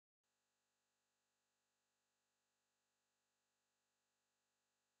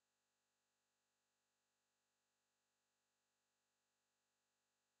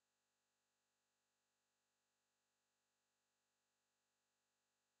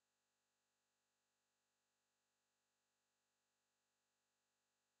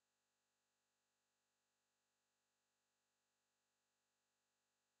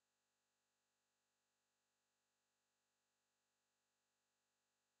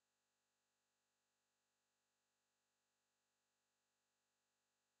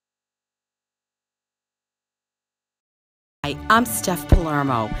Hi, I'm Steph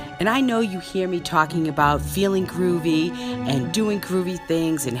Palermo, and I know you hear me talking about feeling groovy and doing groovy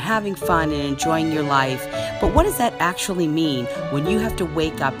things and having fun and enjoying your life. But what does that actually mean when you have to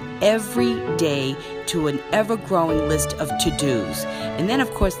wake up every day to an ever-growing list of to-dos? And then,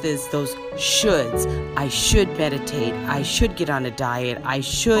 of course, there's those shoulds. I should meditate. I should get on a diet. I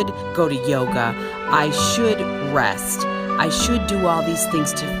should go to yoga. I should rest. I should do all these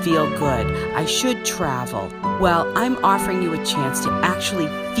things to feel good. I should travel. Well, I'm offering you a chance to actually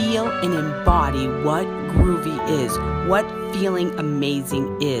feel and embody what groovy is, what feeling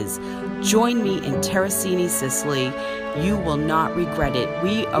amazing is. Join me in Terracini, Sicily. You will not regret it.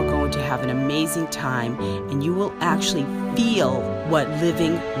 We are going to have an amazing time, and you will actually feel what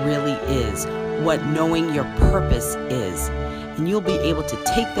living really is, what knowing your purpose is. And you'll be able to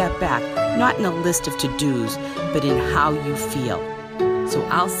take that back, not in a list of to-dos, but in how you feel. So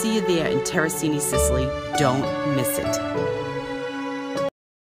I'll see you there in Terracini, Sicily. Don't miss it.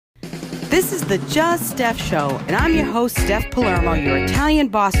 This is the Just Steph Show, and I'm your host, Steph Palermo, your Italian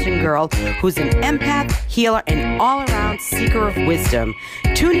Boston girl who's an empath, healer, and all-around seeker of wisdom.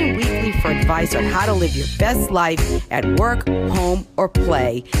 Tune in weekly for advice on how to live your best life at work, home, or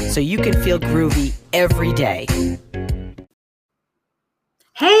play so you can feel groovy every day.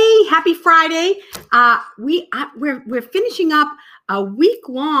 Hey, happy Friday. We're finishing up a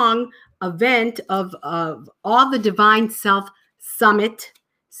week-long event of all the Divine Self Summit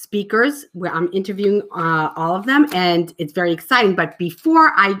speakers where I'm interviewing all of them, and it's very exciting. But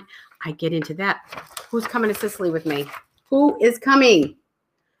before I get into that, who's coming to Sicily with me? Who is coming?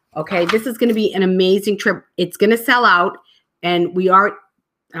 Okay, this is going to be an amazing trip. It's going to sell out, and we are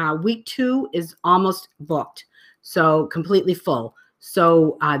week 2 is almost booked, so completely full.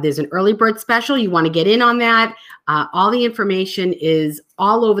 So there's an early bird special. You want to get in on that. All the information is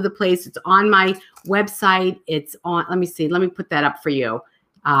all over the place. It's on my website. It's on, let me see. Let me put that up for you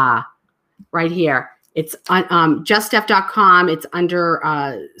right here. It's on juststeph.com. It's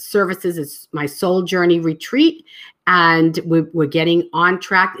under services. It's my Soul Journey Retreat. And we're getting on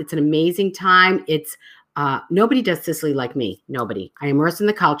track. It's an amazing time. It's nobody does Sicily like me. Nobody. I immerse in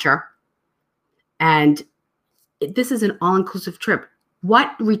the culture. And this is an all-inclusive trip.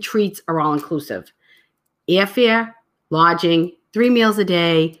 What retreats are all-inclusive? Airfare, lodging, 3 meals a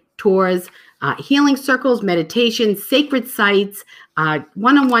day, tours, healing circles, meditation, sacred sites,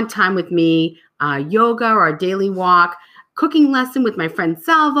 one-on-one time with me, yoga or a daily walk, cooking lesson with my friend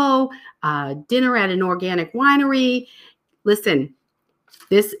Salvo, dinner at an organic winery. Listen,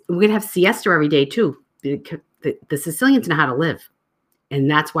 we're going to have siesta every day too. The Sicilians know how to live, and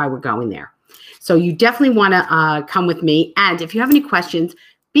that's why we're going there. So you definitely want to come with me. And if you have any questions,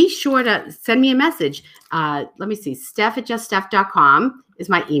 be sure to send me a message. Let me see. Steph@juststeph.com is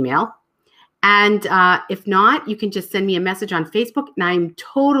my email. And if not, you can just send me a message on Facebook. And I'm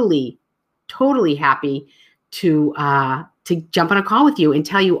totally, totally happy to jump on a call with you and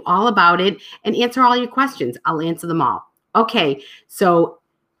tell you all about it and answer all your questions. I'll answer them all. Okay. So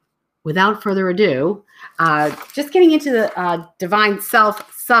without further ado, just getting into the Divine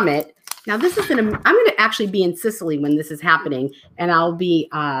Self Summit. Now, I'm going to actually be in Sicily when this is happening, and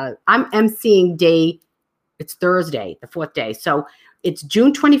I'm emceeing it's Thursday, the 4th day. So it's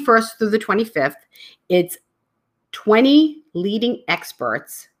June 21st through the 25th. It's 20 leading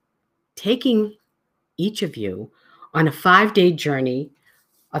experts taking each of you on a 5-day journey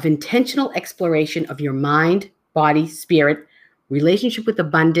of intentional exploration of your mind, body, spirit, relationship with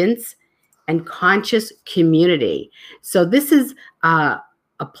abundance, and conscious community. So this is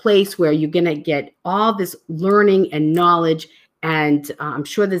a place where you're going to get all this learning and knowledge. And I'm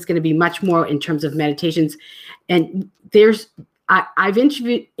sure there's going to be much more in terms of meditations. And I've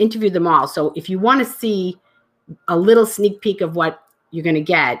interviewed them all. So if you want to see a little sneak peek of what you're going to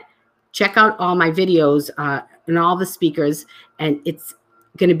get, check out all my videos and all the speakers. And it's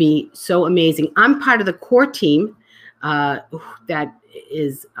going to be so amazing. I'm part of the core team that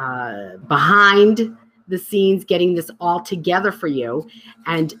is behind the scenes, getting this all together for you.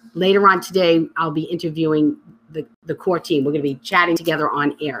 And later on today, I'll be interviewing the core team. We're going to be chatting together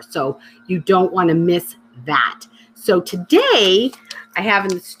on air. So you don't want to miss that. So today I have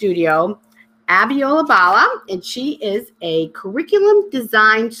in the studio Abbiola Ballah, and she is a curriculum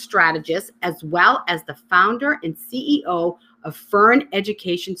design strategist as well as the founder and CEO of Fern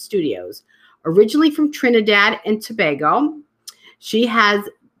Education Studios. Originally from Trinidad and Tobago, she has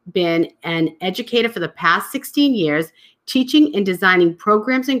been an educator for the past 16 years, teaching and designing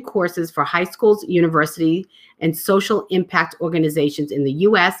programs and courses for high schools, university, and social impact organizations in the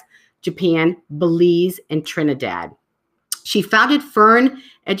U.S., Japan, Belize, and Trinidad. She founded Fern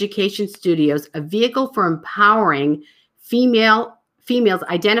Education Studios, a vehicle for empowering female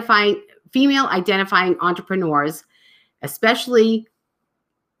identifying entrepreneurs, especially,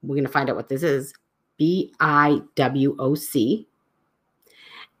 we're going to find out what this is, BIWOC,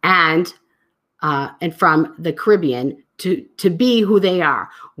 and from the Caribbean to be who they are,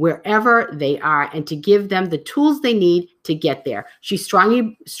 wherever they are, and to give them the tools they need to get there. She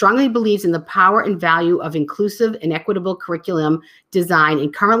strongly believes in the power and value of inclusive and equitable curriculum design,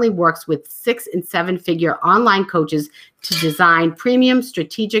 and currently works with 6- and 7-figure online coaches to design premium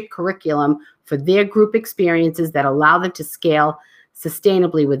strategic curriculum for their group experiences that allow them to scale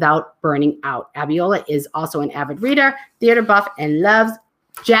sustainably without burning out. Abbiola is also an avid reader, theater buff, and loves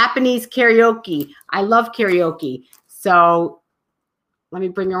Japanese karaoke. I love karaoke. So let me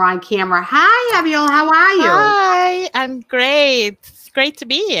bring her on camera. Hi, Abbiola. How are you? Hi, I'm great. It's great to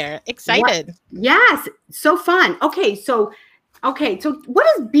be here. Excited. What? Yes, so fun. Okay, so what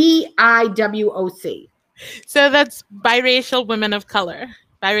is BIWOC? So that's biracial women of color.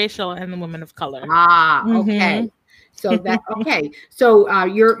 Biracial and women of color. Ah, okay. So So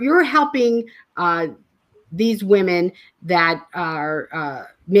you're helping these women that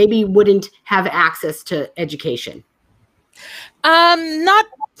are maybe wouldn't have access to education. Not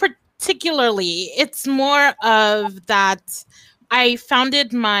particularly. It's more of that I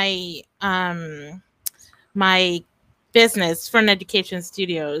founded my my business, Fern Education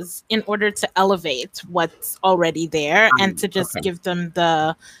Studios, in order to elevate what's already there and to just give them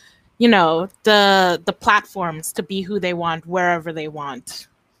the, the platforms to be who they want, wherever they want.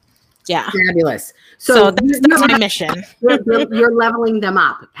 Yeah. Fabulous. So that's my mission. You're leveling them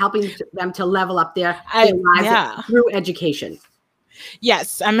up, helping them to level up their lives through education.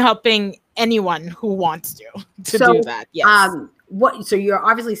 Yes, I'm helping anyone who wants to do that. Yes. So you're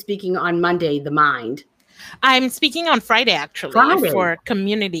obviously speaking on Monday, The Mind. I'm speaking on Friday, actually, for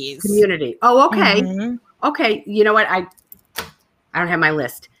communities. Community. Oh, okay. Okay. You know what? I don't have my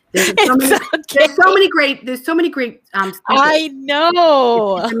list. There's so many great. I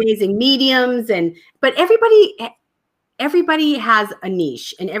know. It's amazing mediums, but everybody has a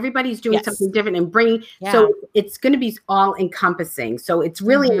niche, and everybody's doing something different and bringing. Yeah. So it's going to be all encompassing. So it's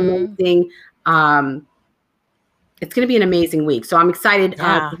really amazing. It's going to be an amazing week. So I'm excited to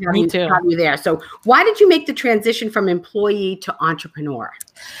have you there. So why did you make the transition from employee to entrepreneur?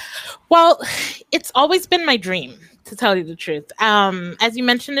 Well, it's always been my dream, to tell you the truth. As you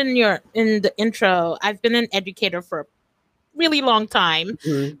mentioned in the intro, I've been an educator for a really long time.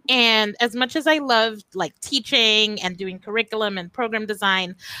 And as much as I loved like teaching and doing curriculum and program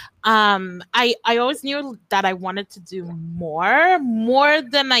design, I always knew that I wanted to do more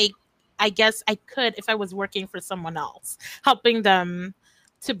than I guess I could if I was working for someone else, helping them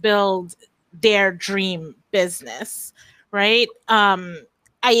to build their dream business, right?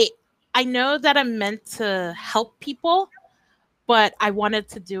 I know that I'm meant to help people, but I wanted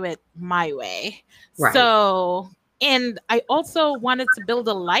to do it my way. Right. So, and I also wanted to build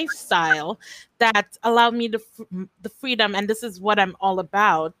a lifestyle that allowed me the freedom, and this is what I'm all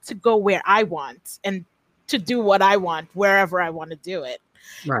about, to go where I want and to do what I want, wherever I want to do it.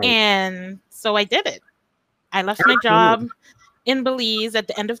 Right. And so I did it. I left my job in Belize at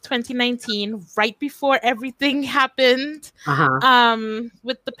the end of 2019, right before everything happened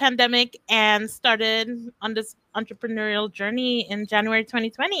with the pandemic, and started on this entrepreneurial journey in January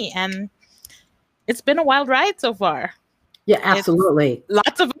 2020. And it's been a wild ride so far. Yeah, absolutely.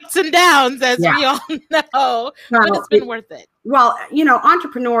 Lots of ups and downs, as we all know, but it's been worth it. Well,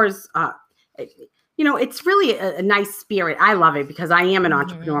 entrepreneurs, it's really a nice spirit. I love it because I am an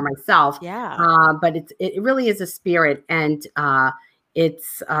entrepreneur myself. Yeah. But it really is a spirit, and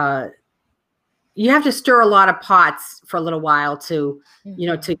it's you have to stir a lot of pots for a little while to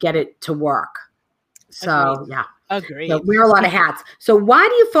to get it to work. So Agreed. So wear a lot of hats. So why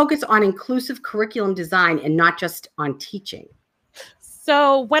do you focus on inclusive curriculum design and not just on teaching?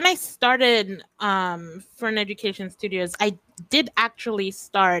 So when I started Fern Education Studios, I did actually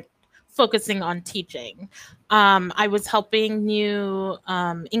start focusing on teaching. I was helping new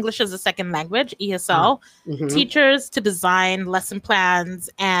English as a second language, ESL, teachers to design lesson plans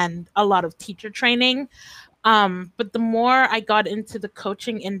and a lot of teacher training. But the more I got into the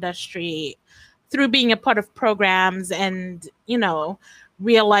coaching industry through being a part of programs and,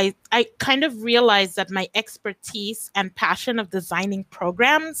 I kind of realized that my expertise and passion of designing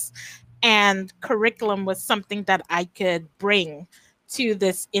programs and curriculum was something that I could bring to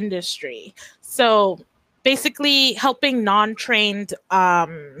this industry. So basically helping non-trained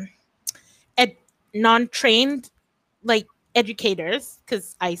like educators,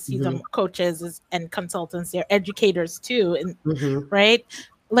 because I see them coaches and consultants, they're educators too, right?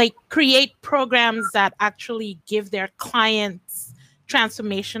 like create programs that actually give their clients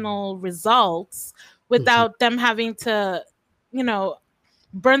transformational results without them having to, you know,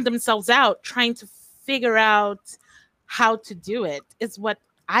 burn themselves out trying to figure out how to do it is what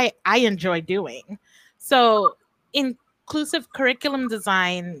I enjoy doing. So inclusive curriculum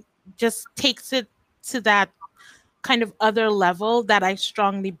design just takes it to that kind of other level that I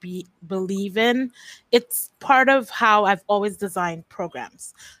strongly believe in. It's part of how I've always designed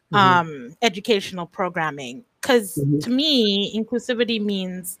programs, educational programming, because to me, inclusivity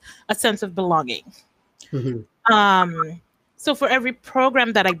means a sense of belonging. So for every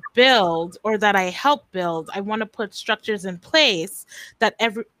program that I build or that I help build, I want to put structures in place that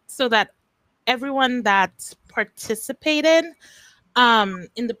everyone that participated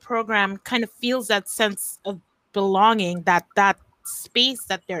in the program kind of feels that sense of belonging, that space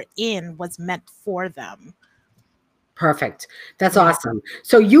that they're in was meant for them. Perfect. That's awesome.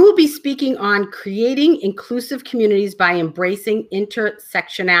 So you will be speaking on creating inclusive communities by embracing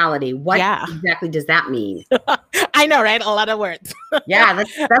intersectionality. What exactly does that mean? I know, right? A lot of words. Yeah,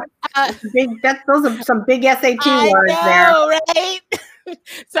 that's big. Those are some big SAT words there. Right?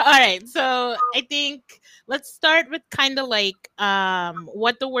 So, all right. So I think let's start with kind of like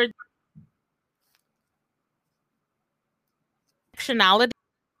what the word intersectionality.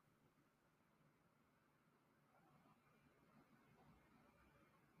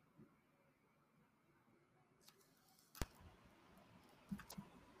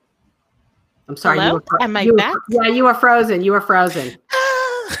 I'm sorry. Hello? Am I back? Yeah, you were frozen. You were frozen.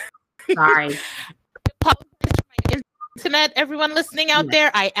 Sorry. Internet, everyone listening out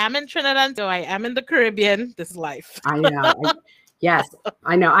there, I am in Trinidad, so I am in the Caribbean. This is life. I know. Yes,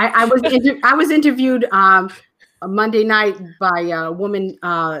 I know. I was interviewed a Monday night by a woman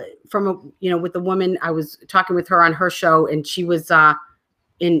with a woman. I was talking with her on her show, and she was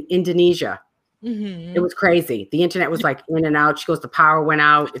in Indonesia. It was crazy. The internet was like in and out. She goes, the power went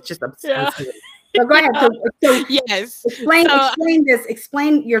out. It's just upsetting. So go ahead. So yes.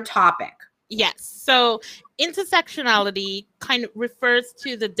 Explain your topic. Yes. So intersectionality kind of refers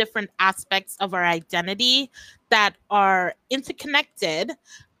to the different aspects of our identity that are interconnected,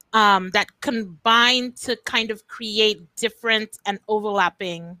 that combine to kind of create different and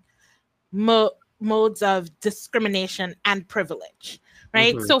overlapping modes of discrimination and privilege,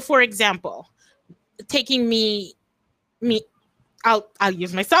 right? So for example, taking me, I'll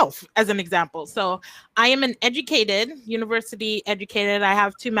use myself as an example. So I am an university educated. I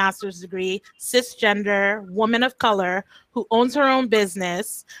have 2 master's degree, cisgender, woman of color who owns her own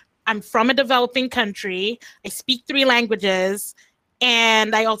business. I'm from a developing country. I speak 3 languages,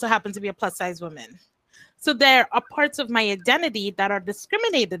 and I also happen to be a plus size woman. So there are parts of my identity that are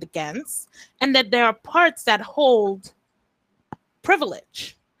discriminated against, and that there are parts that hold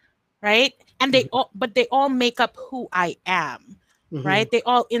privilege, right? And they all make up who I am. Right? They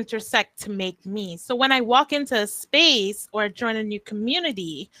all intersect to make me. So when I walk into a space or join a new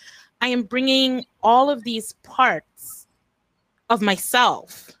community, I am bringing all of these parts of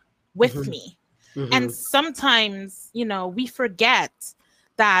myself with me. And sometimes, we forget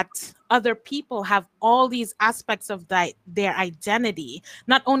that other people have all these aspects of their identity,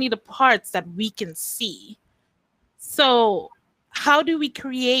 not only the parts that we can see. So how do we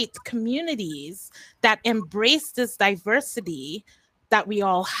create communities that embrace this diversity that we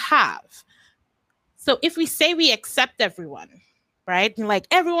all have? So if we say we accept everyone, right? And like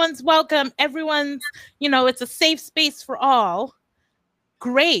everyone's welcome, everyone's, it's a safe space for all,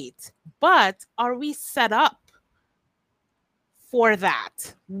 great. But are we set up for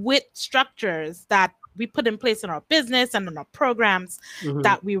that with structures that we put in place in our business and in our programs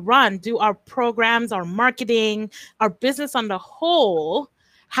that we run? Do our programs, our marketing, our business on the whole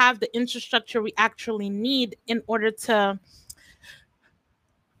have the infrastructure we actually need in order to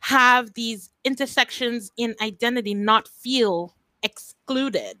have these intersections in identity not feel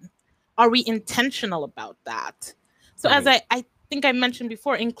excluded? Are we intentional about that? So as I think I mentioned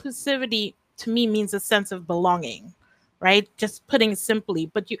before, inclusivity to me means a sense of belonging, right? Just putting it simply,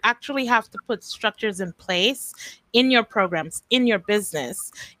 but you actually have to put structures in place in your programs, in your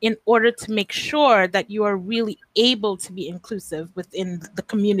business, in order to make sure that you are really able to be inclusive within the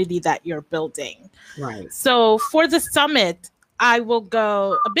community that you're building. Right. So for the summit, I will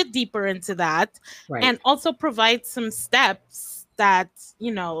go a bit deeper into that and also provide some steps that,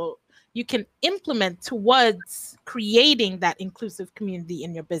 you can implement towards creating that inclusive community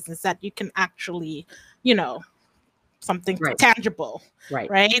in your business that you can actually, something tangible,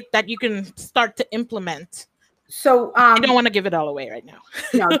 right? That you can start to implement So I don't want to give it all away right now.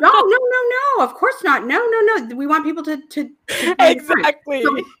 No. Of course not. No. We want people to Exactly.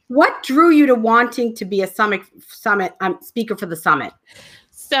 So what drew you to wanting to be a summit speaker for the summit?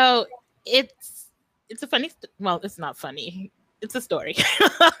 So it's a funny. Well, it's not funny. It's a story.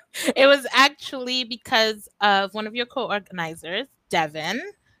 It was actually because of one of your co-organizers, Devin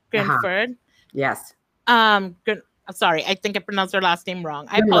Grinford. Yes. I'm sorry, I think I pronounced her last name wrong.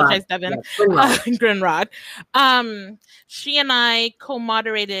 I apologize, Devin. Yes, Grinrod. She and I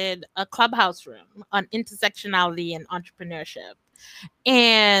co-moderated a clubhouse room on intersectionality and entrepreneurship.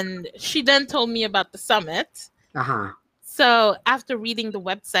 And she then told me about the summit. So after reading the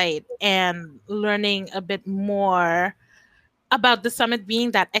website and learning a bit more about the summit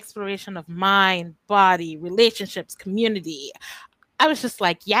being that exploration of mind, body, relationships, community, I was just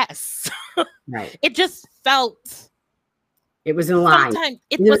like, yes. Right. It just felt... It was in line.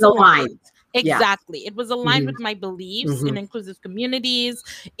 It was aligned. Exactly. Yeah. It was aligned with my beliefs in inclusive communities,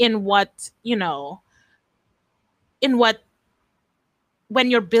 in what,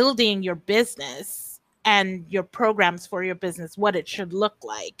 when you're building your business and your programs for your business, what it should look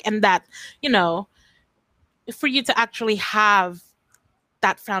like. And that, for you to actually have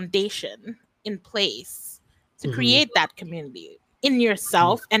that foundation in place to create that community in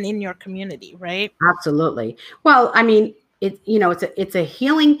yourself and in your community, right? Absolutely. Well, I mean, it's a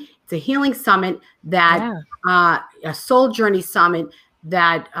healing summit that a soul journey summit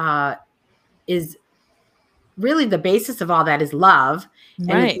that is really the basis of all that is love,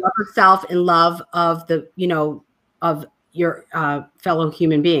 and it's love of self and love of of your fellow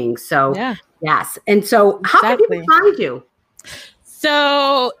human beings. So yes. And so how can people find you?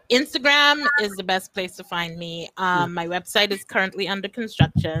 So Instagram is the best place to find me. My website is currently under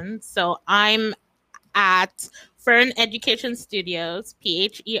construction. So I'm at Fern Education Studios,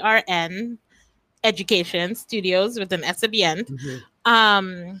 PHERN Education Studios with an S at the end.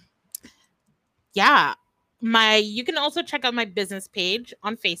 You can also check out my business page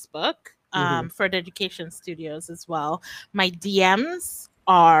on Facebook, Fern Education Studios as well. My DMs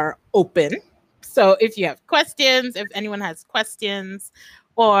are open. So if you have questions, if anyone has questions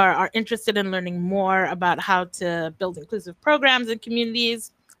or are interested in learning more about how to build inclusive programs and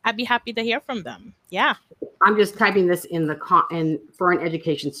communities, I'd be happy to hear from them. Yeah. I'm just typing this in in Fern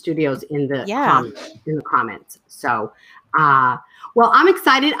Education Studios in the comments. So, well, I'm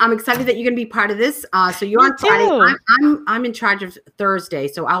excited. I'm excited that you're going to be part of this. So you're on Friday. I'm in charge of Thursday,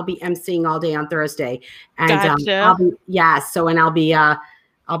 so I'll be emceeing all day on Thursday, and I'll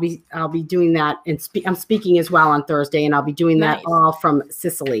be doing that, and I'm speaking as well on Thursday, and I'll be doing that all from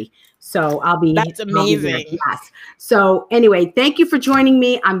Sicily. So that's amazing. Yes. So anyway, thank you for joining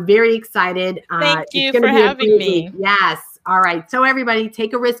me. I'm very excited. Thank you for having me. Yes. All right. So everybody,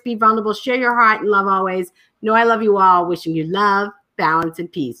 take a risk, be vulnerable, share your heart and love always. Know I love you all. Wishing you love, balance,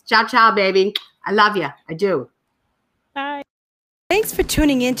 and peace. Ciao, ciao, baby. I love you. I do. Bye. Thanks for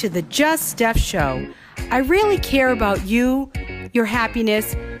tuning in to the Just Steph Show. I really care about you, your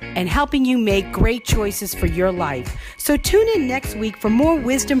happiness, and helping you make great choices for your life. So tune in next week for more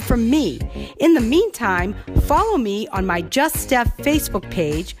wisdom from me. In the meantime, follow me on my Just Steph Facebook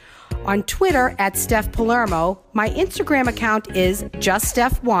page, on Twitter at Steph Palermo. My Instagram account is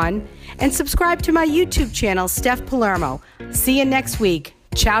JustSteph1, and subscribe to my YouTube channel, Steph Palermo. See you next week.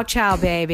 Ciao, ciao, baby.